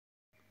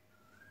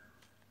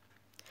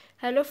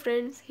Hello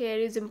friends, here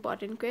is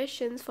important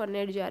questions for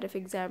NET JRF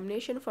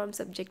examination from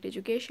subject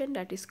education,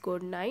 that is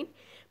code 9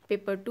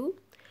 paper 2.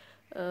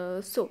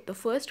 So the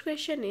first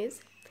question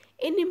is,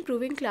 in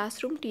improving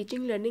classroom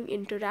teaching learning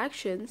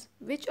interactions,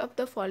 which of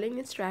the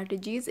following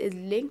strategies is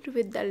linked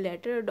with the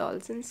later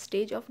adolescent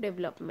stage of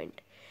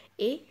development?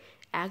 A.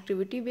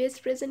 Activity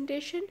based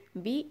presentation.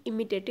 B.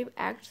 Imitative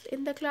acts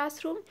in the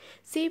classroom.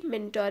 C.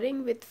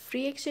 Mentoring with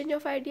free exchange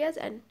of ideas.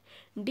 And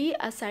D.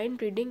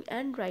 Assigned reading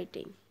and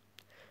writing.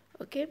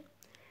 Okay.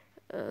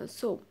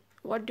 So,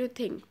 what do you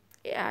think?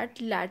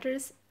 At latter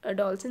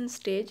adolescent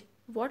stage,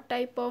 what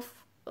type of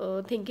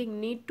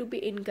thinking need to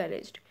be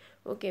encouraged?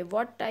 Okay,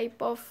 what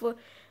type of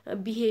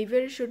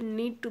behavior should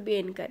need to be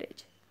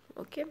encouraged?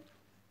 Okay,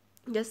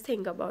 just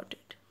think about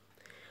it.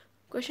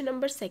 Question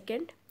number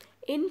second.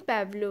 In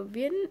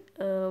Pavlovian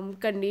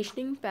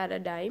conditioning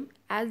paradigm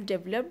as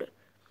developed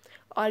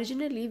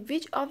originally,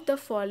 which of the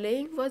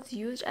following was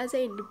used as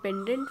an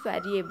independent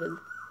variable?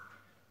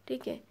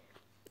 ठीक है.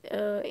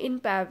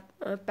 In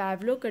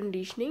Pavlov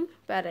conditioning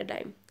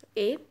paradigm.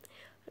 A.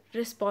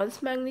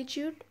 Response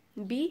magnitude.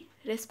 B.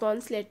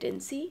 Response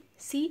latency.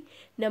 C.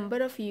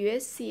 Number of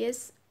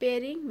US-CS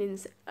pairing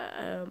means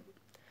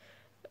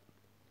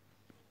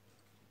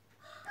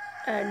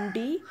and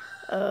D.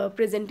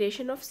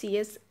 Presentation of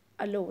CS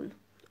alone.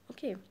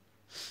 Okay.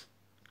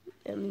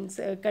 Means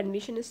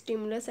conditional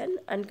stimulus and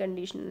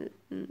unconditional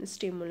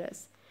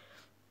stimulus.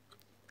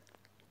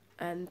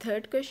 And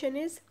third question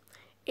is,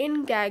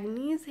 in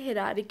Gagne's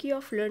hierarchy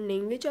of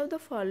learning, which of the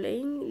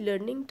following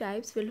learning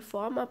types will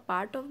form a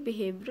part of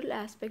behavioral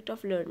aspect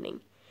of learning?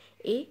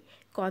 A.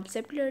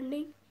 Concept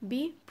learning.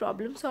 B.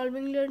 Problem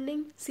solving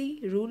learning.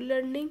 C. Rule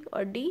learning.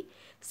 Or D.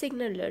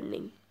 Signal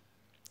learning.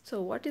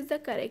 So what is the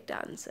correct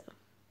answer?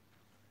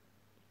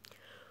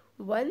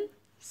 1,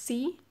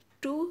 C,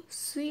 2,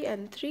 C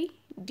and 3,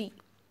 D.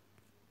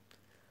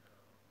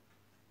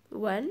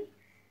 1.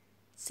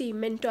 C.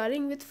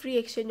 Mentoring with free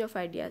exchange of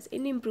ideas.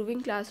 In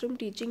improving classroom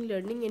teaching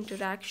learning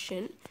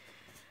interaction,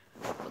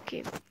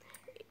 okay,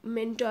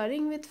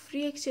 mentoring with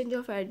free exchange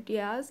of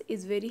ideas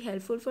is very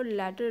helpful for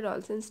later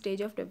adolescent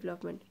stage of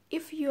development.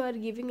 If you are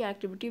giving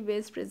activity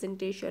based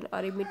presentation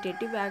or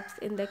imitative acts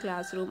in the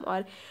classroom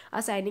or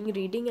assigning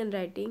reading and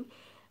writing,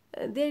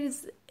 there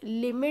is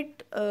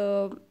limit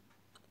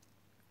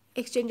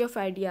exchange of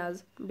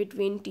ideas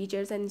between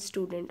teachers and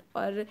student,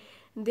 or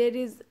there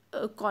is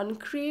a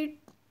concrete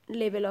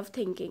level of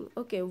thinking.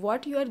 Okay,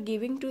 what you are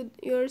giving to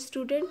your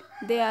student,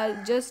 they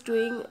are just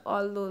doing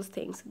all those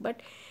things. But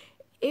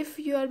if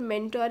you are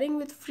mentoring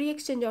with free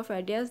exchange of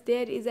ideas,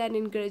 there is an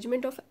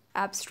encouragement of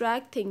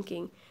abstract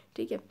thinking.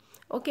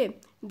 Okay,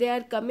 they are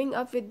coming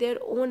up with their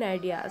own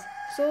ideas.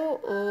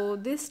 So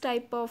this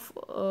type of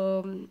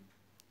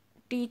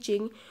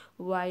teaching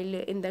while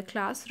in the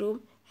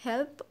classroom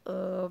help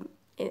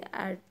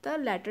at the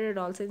later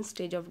adolescent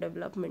stage of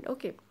development.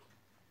 Okay.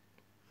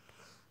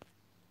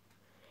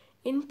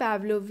 In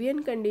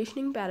Pavlovian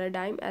conditioning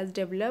paradigm as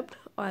developed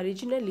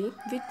originally,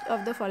 which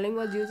of the following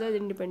was used as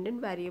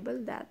independent variable?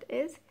 That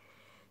is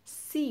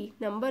C.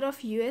 Number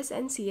of US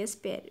and CS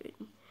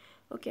pairing.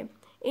 Okay.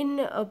 In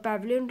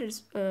Pavlov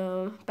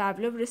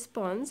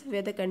response,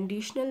 where the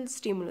conditional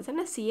stimulus and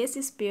a CS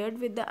is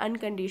paired with the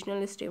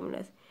unconditional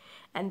stimulus,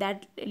 and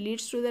that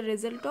leads to the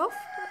result of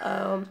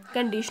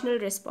conditional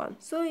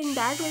response. So in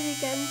that way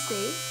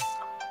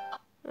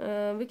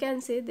we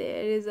can say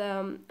there is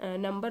a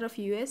number of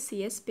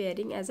US-CS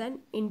pairing as an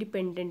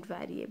independent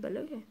variable.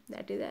 Okay,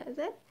 that is as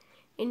an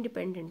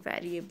independent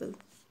variable.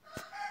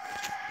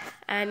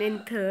 And in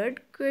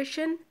third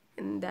question,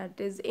 that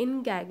is,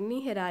 in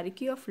Gagné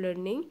hierarchy of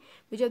learning,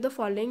 which of the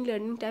following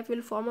learning type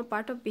will form a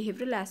part of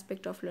behavioral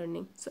aspect of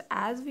learning? So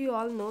as we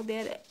all know,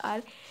 there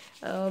are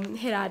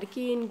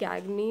hierarchy in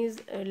Gagné's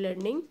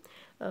learning.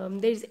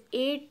 There is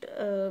 8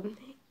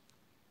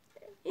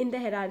 in the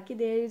hierarchy.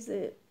 There is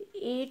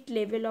 8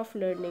 level of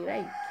learning,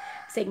 right?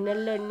 Signal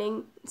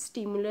learning,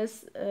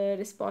 stimulus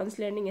response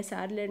learning,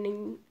 SR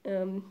learning,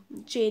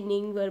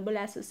 chaining, verbal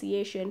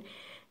association,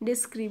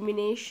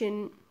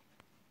 discrimination,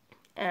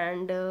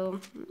 and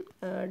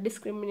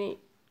discrimination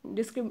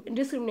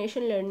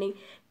learning,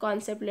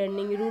 concept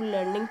learning, rule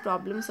learning,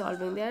 problem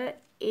solving. There are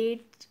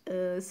 8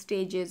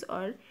 stages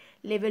or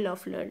level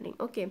of learning.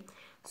 Okay,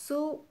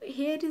 so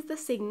here is the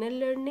signal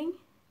learning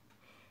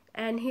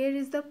and here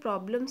is the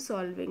problem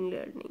solving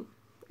learning.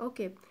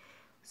 Okay,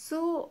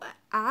 so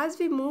as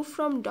we move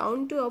from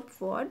down to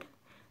upward,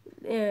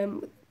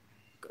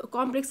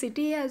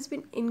 complexity has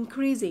been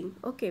increasing.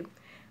 Okay,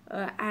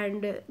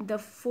 and the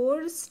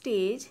fourth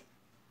stage,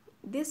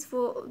 this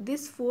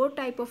four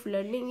type of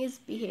learning is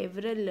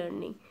behavioral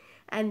learning,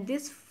 and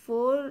this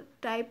four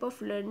type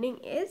of learning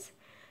is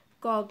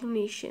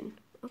cognition.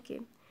 Okay,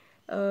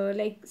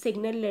 like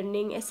signal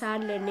learning, SR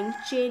learning,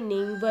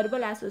 chaining,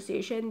 verbal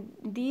association,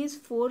 these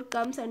four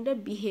comes under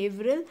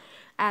behavioral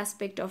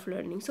aspect of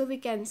learning. So we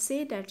can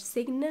say that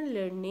signal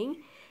learning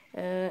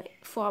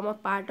form a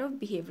part of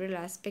behavioral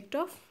aspect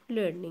of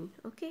learning.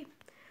 Okay,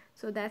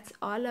 so that's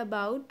all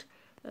about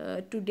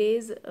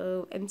today's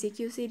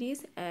MCQ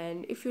series,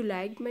 and if you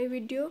liked my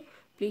video,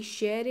 please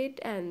share it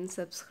and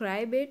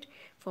subscribe it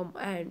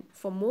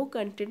for more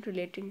content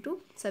relating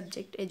to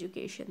subject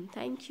education.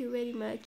 Thank you very much.